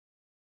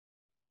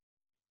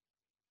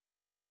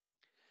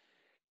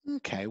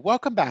Okay,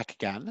 welcome back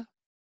again.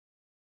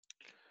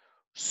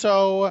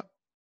 So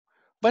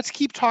let's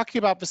keep talking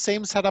about the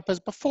same setup as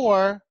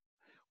before.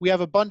 We have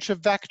a bunch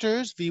of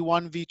vectors,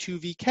 v1,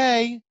 v2,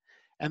 vk,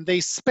 and they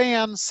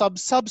span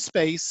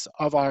subspace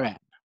of Rn.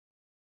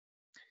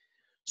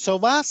 So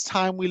last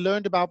time we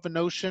learned about the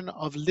notion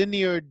of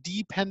linear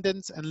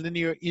dependence and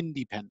linear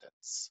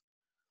independence.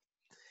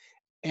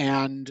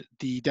 And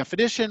the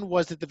definition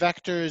was that the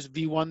vectors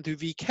v1 through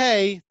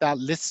vk, that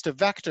list of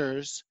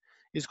vectors,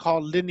 is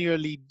called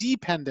linearly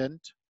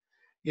dependent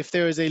if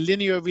there is a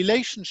linear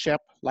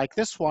relationship like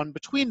this one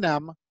between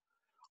them,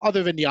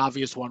 other than the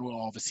obvious one where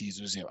all the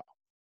c's are 0.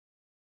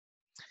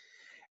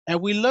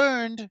 And we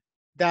learned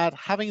that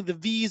having the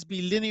v's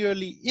be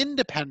linearly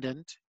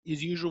independent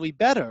is usually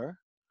better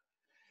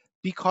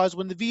because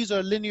when the v's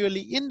are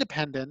linearly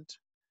independent,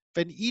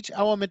 then each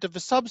element of the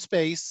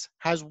subspace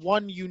has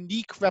one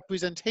unique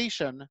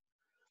representation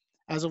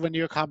as a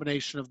linear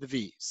combination of the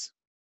v's.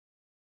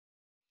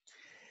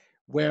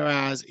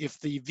 Whereas if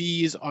the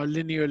v's are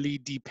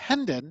linearly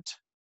dependent,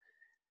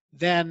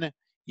 then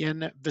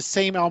in the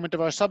same element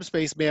of our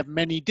subspace may have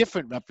many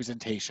different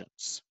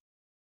representations.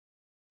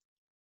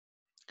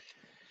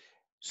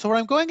 So what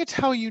I'm going to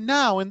tell you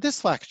now in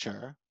this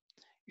lecture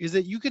is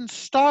that you can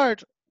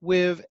start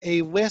with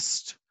a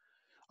list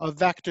of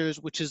vectors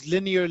which is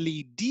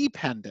linearly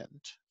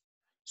dependent,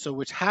 so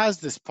which has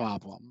this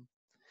problem,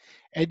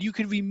 and you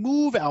can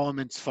remove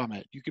elements from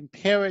it. You can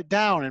pare it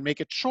down and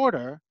make it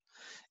shorter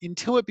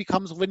until it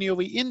becomes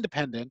linearly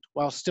independent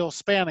while still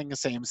spanning the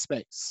same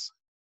space.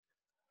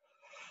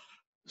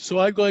 So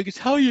I'm going to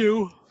tell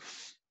you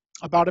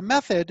about a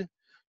method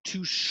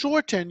to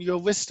shorten your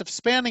list of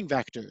spanning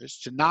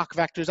vectors, to knock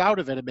vectors out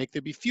of it and make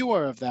there be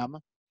fewer of them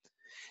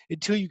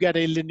until you get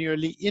a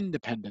linearly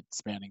independent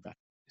spanning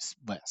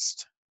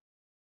list.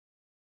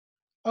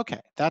 Okay,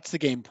 that's the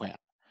game plan.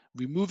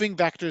 Removing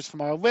vectors from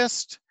our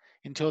list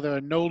until there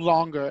are no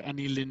longer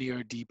any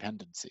linear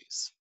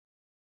dependencies.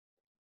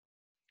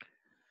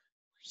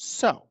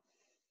 So,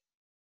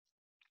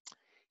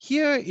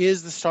 here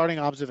is the starting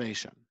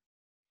observation.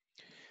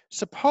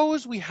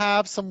 Suppose we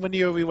have some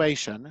linear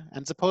relation,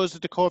 and suppose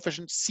that the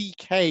coefficient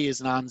ck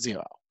is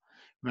non-zero.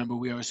 Remember,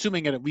 we are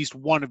assuming that at least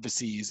one of the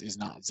c's is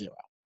non-zero.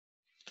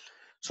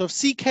 So if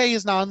ck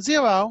is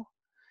non-zero,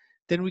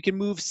 then we can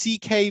move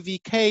ck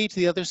vk to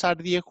the other side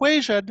of the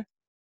equation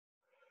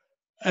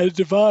and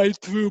divide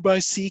through by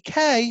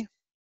ck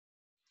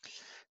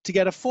to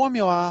get a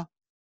formula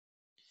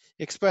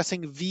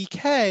expressing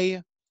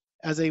vk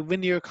as a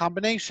linear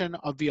combination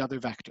of the other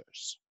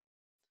vectors.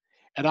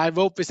 And I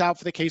wrote this out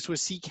for the case where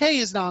ck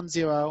is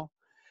non-zero,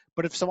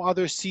 but if some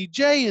other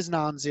cj is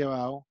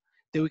non-zero,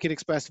 then we can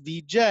express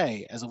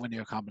vj as a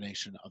linear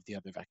combination of the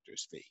other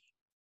vectors v.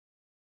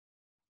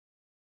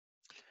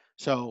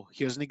 So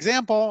here's an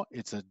example.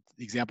 It's an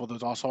example that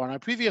was also on our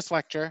previous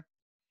lecture.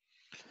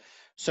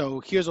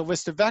 So here's a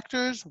list of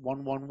vectors,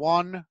 1, 1,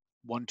 1,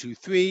 1, 2,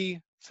 3,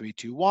 3,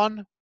 2,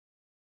 1.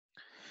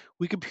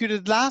 We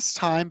computed last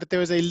time that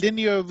there is a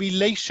linear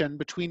relation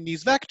between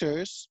these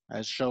vectors,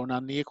 as shown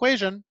on the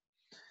equation.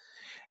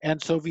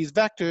 And so these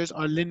vectors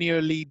are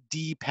linearly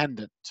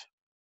dependent.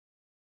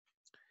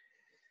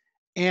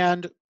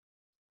 And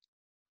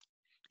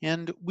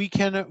we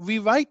can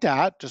rewrite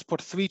that, just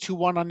put 3, 2,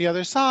 1 on the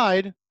other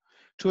side,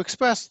 to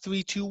express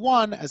 3, 2,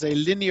 1 as a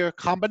linear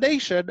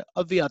combination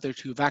of the other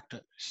two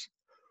vectors.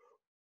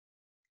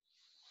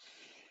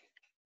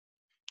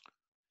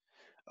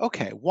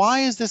 Okay,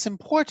 why is this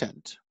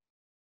important?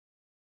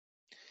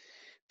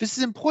 This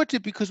is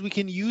important because we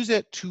can use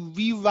it to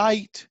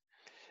rewrite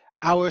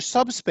our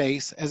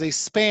subspace as a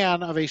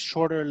span of a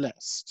shorter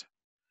list.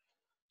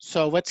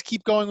 So let's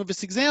keep going with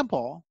this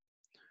example.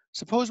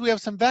 Suppose we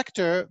have some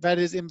vector that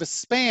is in the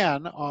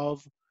span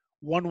of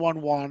 1,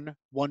 1, 1,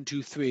 1,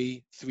 2,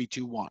 3, 3,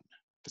 2, 1,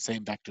 the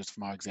same vectors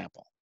from our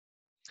example.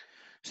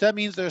 So that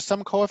means there are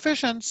some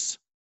coefficients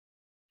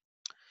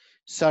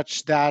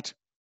such that,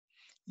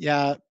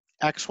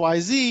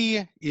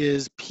 xyz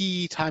is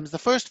p times the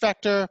first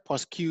vector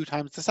plus q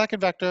times the second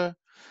vector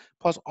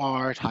plus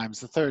r times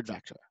the third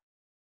vector.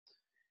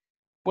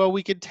 Well,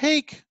 we could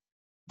take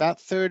that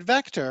third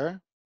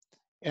vector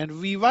and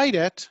rewrite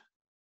it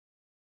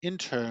in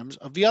terms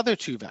of the other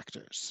two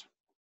vectors.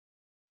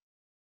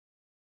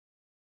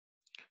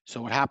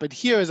 So what happened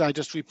here is I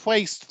just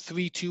replaced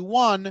 3, 2,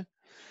 1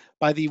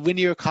 by the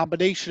linear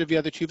combination of the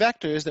other two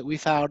vectors that we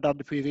found on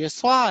the previous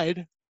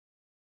slide.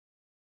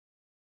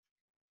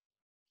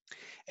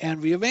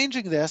 And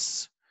rearranging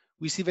this,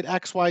 we see that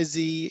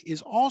xyz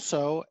is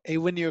also a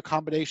linear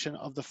combination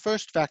of the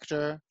first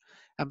vector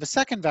and the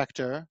second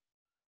vector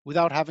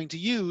without having to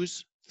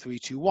use 3,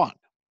 2, 1.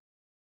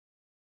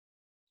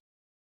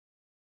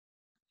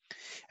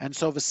 And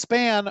so the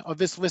span of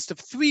this list of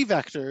 3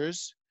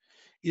 vectors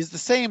is the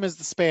same as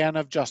the span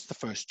of just the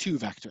first 2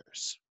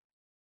 vectors.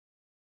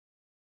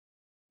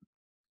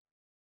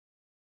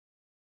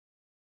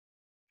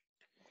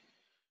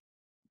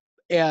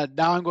 And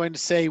now I'm going to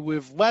say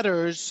with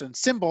letters and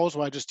symbols,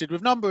 what I just did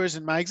with numbers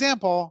in my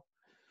example,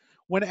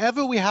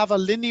 whenever we have a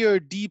linear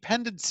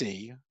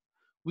dependency,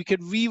 we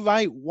could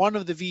rewrite one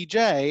of the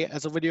Vj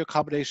as a linear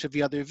combination of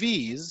the other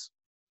Vs,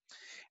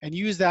 and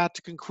use that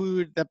to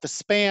conclude that the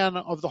span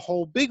of the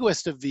whole big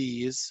list of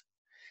Vs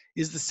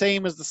is the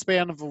same as the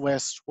span of the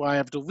list where I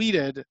have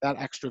deleted that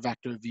extra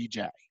vector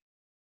Vj.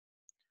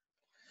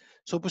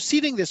 So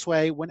proceeding this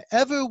way,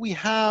 whenever we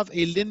have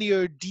a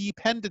linear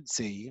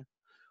dependency,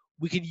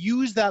 we can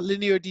use that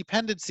linear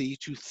dependency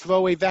to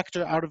throw a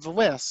vector out of the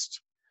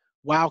list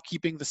while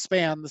keeping the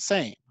span the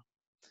same,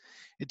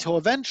 until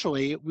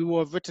eventually we will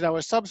have written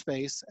our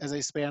subspace as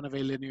a span of a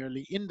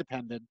linearly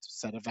independent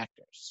set of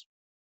vectors.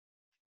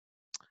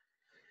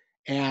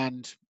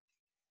 And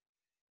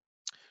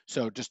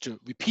so just to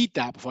repeat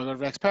that before I go to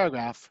the next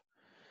paragraph,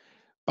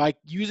 by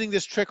using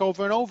this trick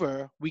over and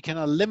over, we can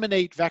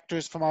eliminate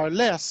vectors from our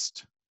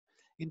list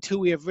until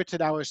we have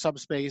written our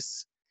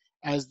subspace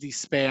as the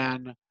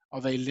span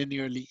of a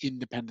linearly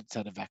independent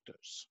set of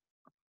vectors.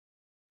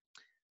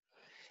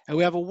 And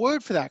we have a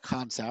word for that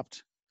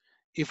concept.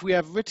 If we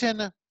have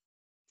written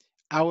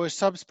our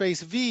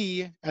subspace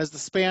V as the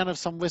span of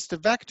some list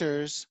of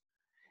vectors,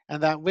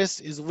 and that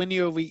list is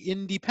linearly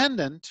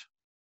independent,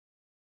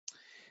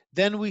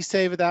 then we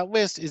say that that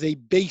list is a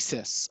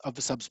basis of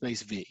the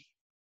subspace V.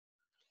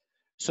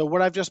 So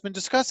what I've just been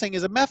discussing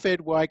is a method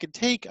where I can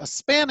take a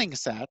spanning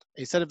set,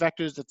 a set of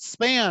vectors that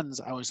spans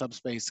our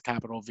subspace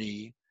capital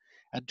V,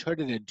 and turn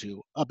it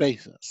into a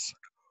basis.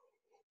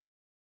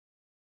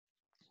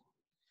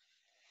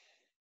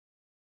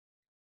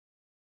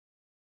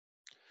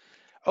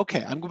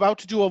 Okay, I'm about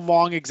to do a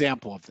long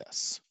example of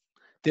this.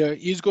 There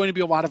is going to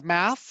be a lot of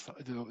math.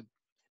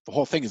 The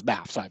whole thing is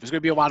math, sorry. There's going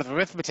to be a lot of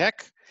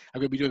arithmetic. I'm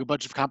going to be doing a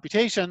bunch of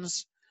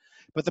computations.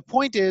 But the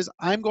point is,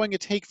 I'm going to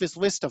take this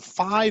list of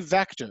 5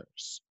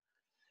 vectors,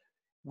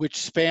 which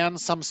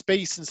spans some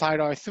space inside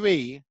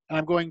R3, and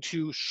I'm going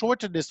to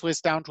shorten this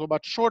list down to a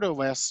much shorter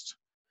list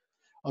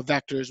of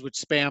vectors which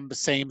span the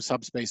same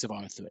subspace of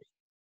R3.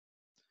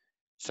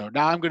 So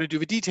now I'm going to do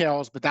the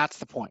details, but that's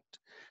the point.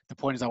 The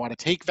point is I want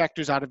to take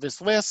vectors out of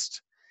this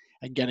list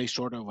and get a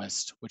shorter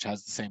list which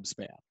has the same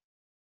span.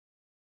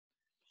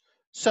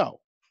 So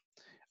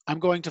I'm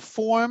going to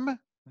form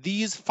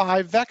these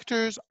 5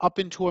 vectors up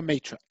into a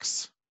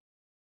matrix.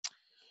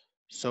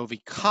 So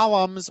the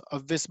columns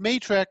of this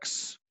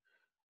matrix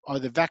are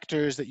the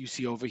vectors that you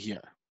see over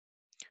here.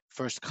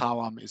 First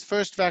column is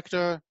first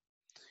vector,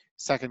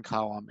 second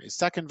column is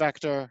second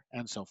vector,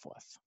 and so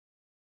forth.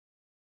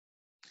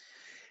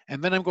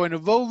 And then I'm going to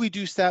row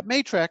reduce that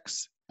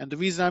matrix, and the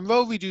reason I'm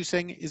row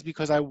reducing is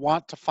because I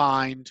want to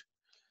find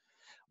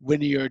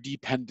linear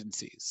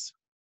dependencies.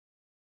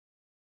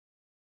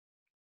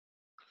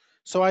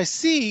 So I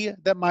see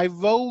that my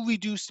row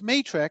reduced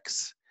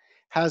matrix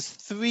has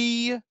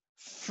 3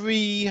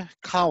 free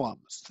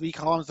columns, 3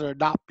 columns that are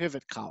not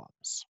pivot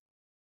columns.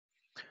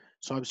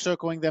 So I'm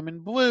circling them in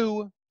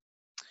blue.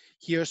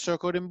 Here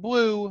circled in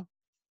blue,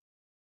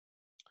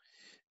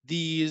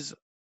 these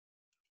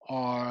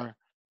are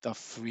the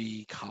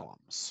free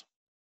columns.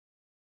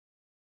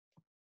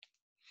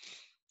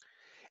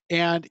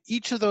 And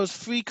each of those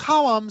free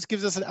columns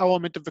gives us an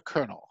element of the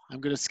kernel. I'm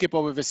going to skip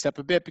over this step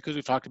a bit because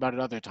we've talked about it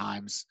other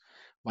times,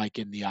 like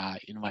in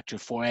lecture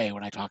 4a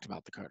when I talked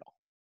about the kernel.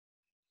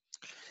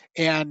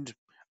 And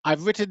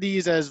I've written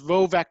these as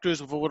row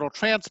vectors with a little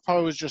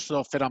transpose just so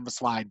they'll fit on the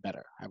slide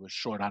better. I was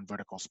short on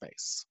vertical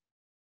space.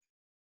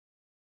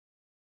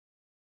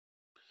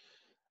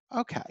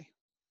 Okay.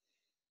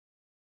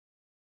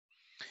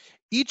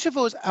 Each of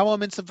those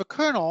elements of the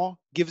kernel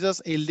gives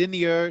us a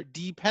linear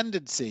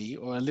dependency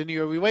or a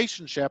linear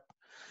relationship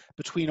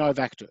between our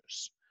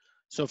vectors.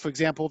 So for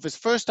example, this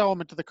first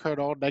element of the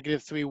kernel,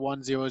 -3,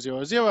 1, 0,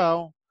 0,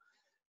 0,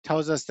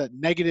 tells us that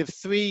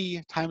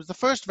 -3 times the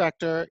first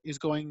vector is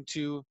going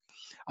to,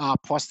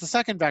 plus the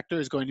second vector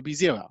is going to be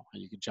 0.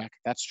 And you can check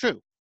that's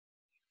true.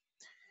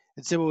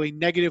 And similarly,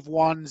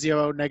 -1,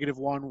 0,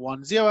 -1,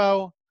 1,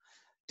 0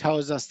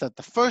 tells us that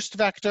the first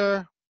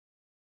vector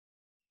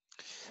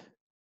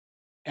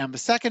and the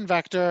second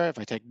vector, if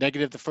I take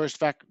negative the first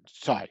vector,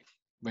 sorry,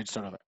 let me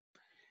start over.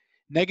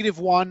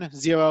 -1,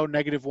 0,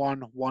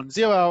 -1, 1,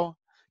 0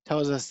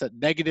 tells us that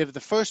negative the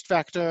first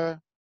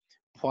vector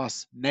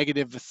plus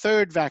negative the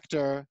third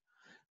vector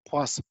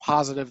plus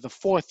positive the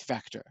fourth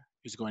vector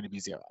is going to be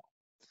 0.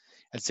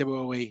 And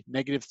similarly,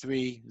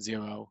 -3,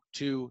 0,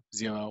 2,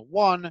 0,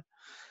 1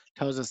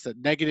 tells us that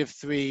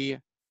 -3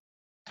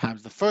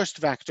 times the first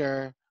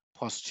vector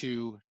plus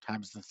 2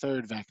 times the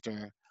third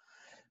vector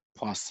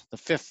plus the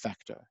fifth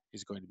vector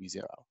is going to be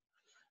 0.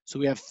 So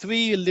we have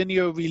 3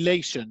 linear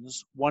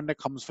relations, one that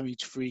comes from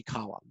each free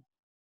column.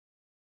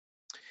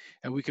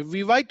 And we can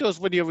rewrite those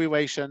linear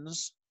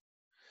relations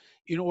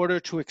in order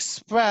to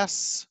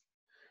express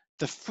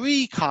the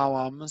free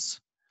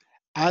columns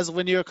as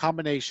linear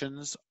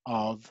combinations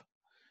of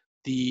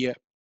the,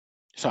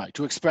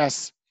 to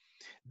express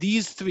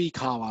these 3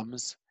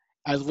 columns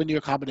as linear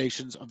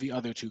combinations of the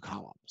other 2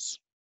 columns.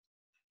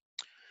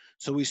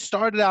 So we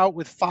started out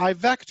with 5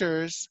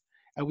 vectors,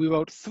 and we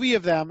wrote 3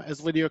 of them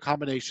as linear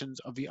combinations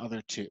of the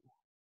other 2.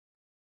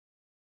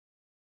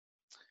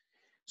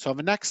 So on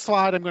the next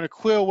slide, I'm going to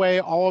clear away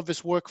all of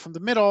this work from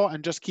the middle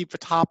and just keep the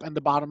top and the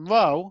bottom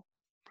row,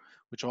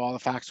 which are all the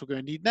facts we're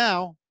going to need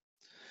now.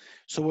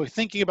 So we're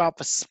thinking about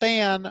the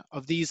span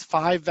of these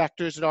 5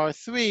 vectors at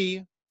R3,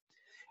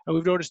 and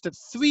we've noticed that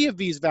 3 of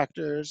these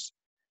vectors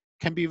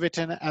can be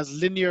written as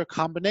linear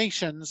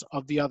combinations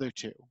of the other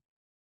 2.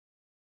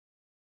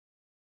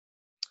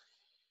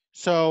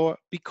 So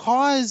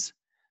because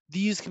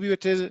these can be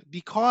written,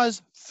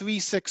 because 3,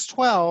 6,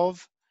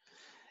 12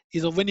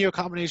 is a linear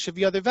combination of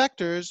the other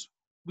vectors,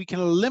 we can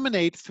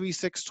eliminate 3,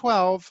 6,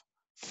 12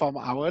 from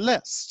our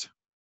list.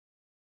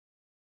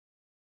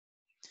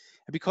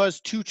 And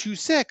because 2, 2,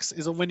 6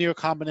 is a linear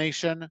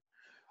combination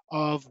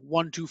of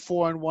 1, 2,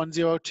 4 and 1,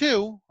 0,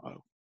 2,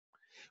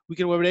 we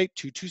can eliminate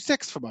 2, 2,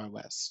 6 from our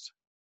list.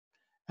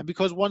 And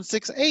because 1,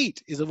 6,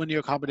 8 is a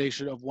linear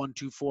combination of 1,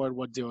 2, 4 and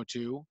 1, 0,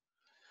 2,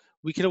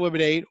 we can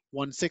eliminate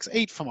 1, 6,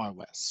 8 from our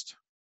list.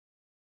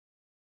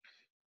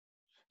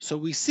 So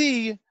we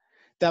see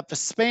that the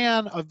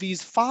span of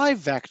these 5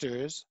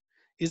 vectors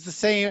is the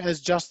same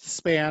as just the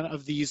span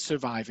of these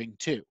surviving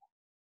 2.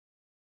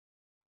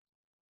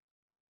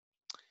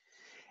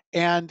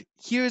 And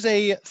here's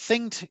a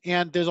thing,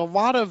 and there's a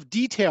lot of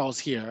details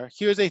here.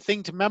 Here's a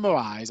thing to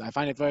memorize. I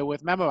find it very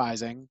worth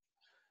memorizing.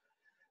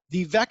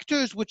 The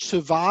vectors which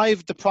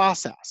survived the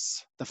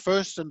process, the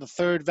first and the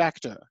third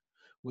vector,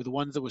 were the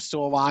ones that were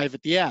still alive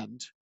at the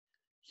end.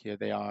 Here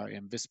they are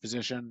in this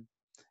position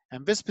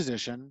and this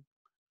position.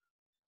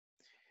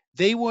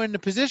 They were in the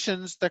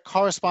positions that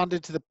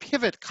corresponded to the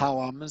pivot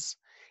columns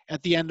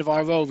at the end of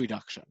our row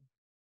reduction.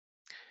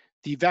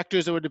 The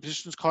vectors that were in the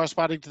positions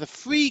corresponding to the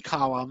free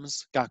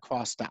columns got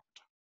crossed out.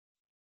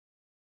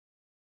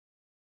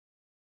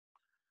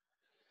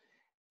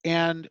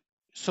 And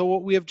so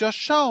what we have just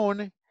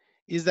shown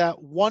is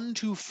that 1,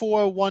 2,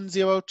 4, 1,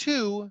 0,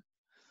 2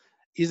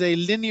 is a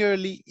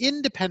linearly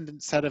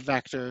independent set of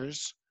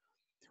vectors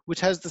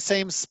which has the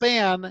same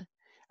span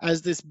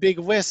as this big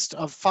list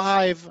of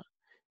 5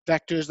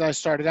 vectors that I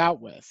started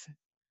out with.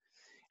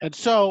 And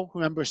so,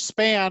 remember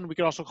span, we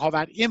could also call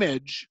that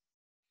image.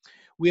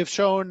 We have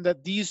shown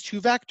that these 2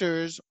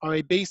 vectors are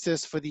a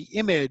basis for the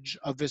image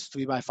of this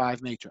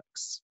 3x5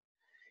 matrix.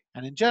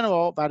 And in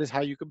general, that is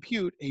how you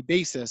compute a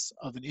basis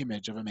of an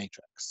image of a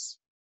matrix.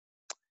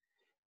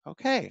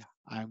 Okay,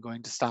 I'm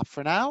going to stop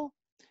for now.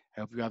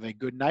 I hope you have a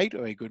good night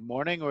or a good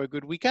morning or a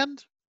good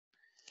weekend,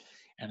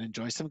 and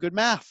enjoy some good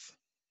math.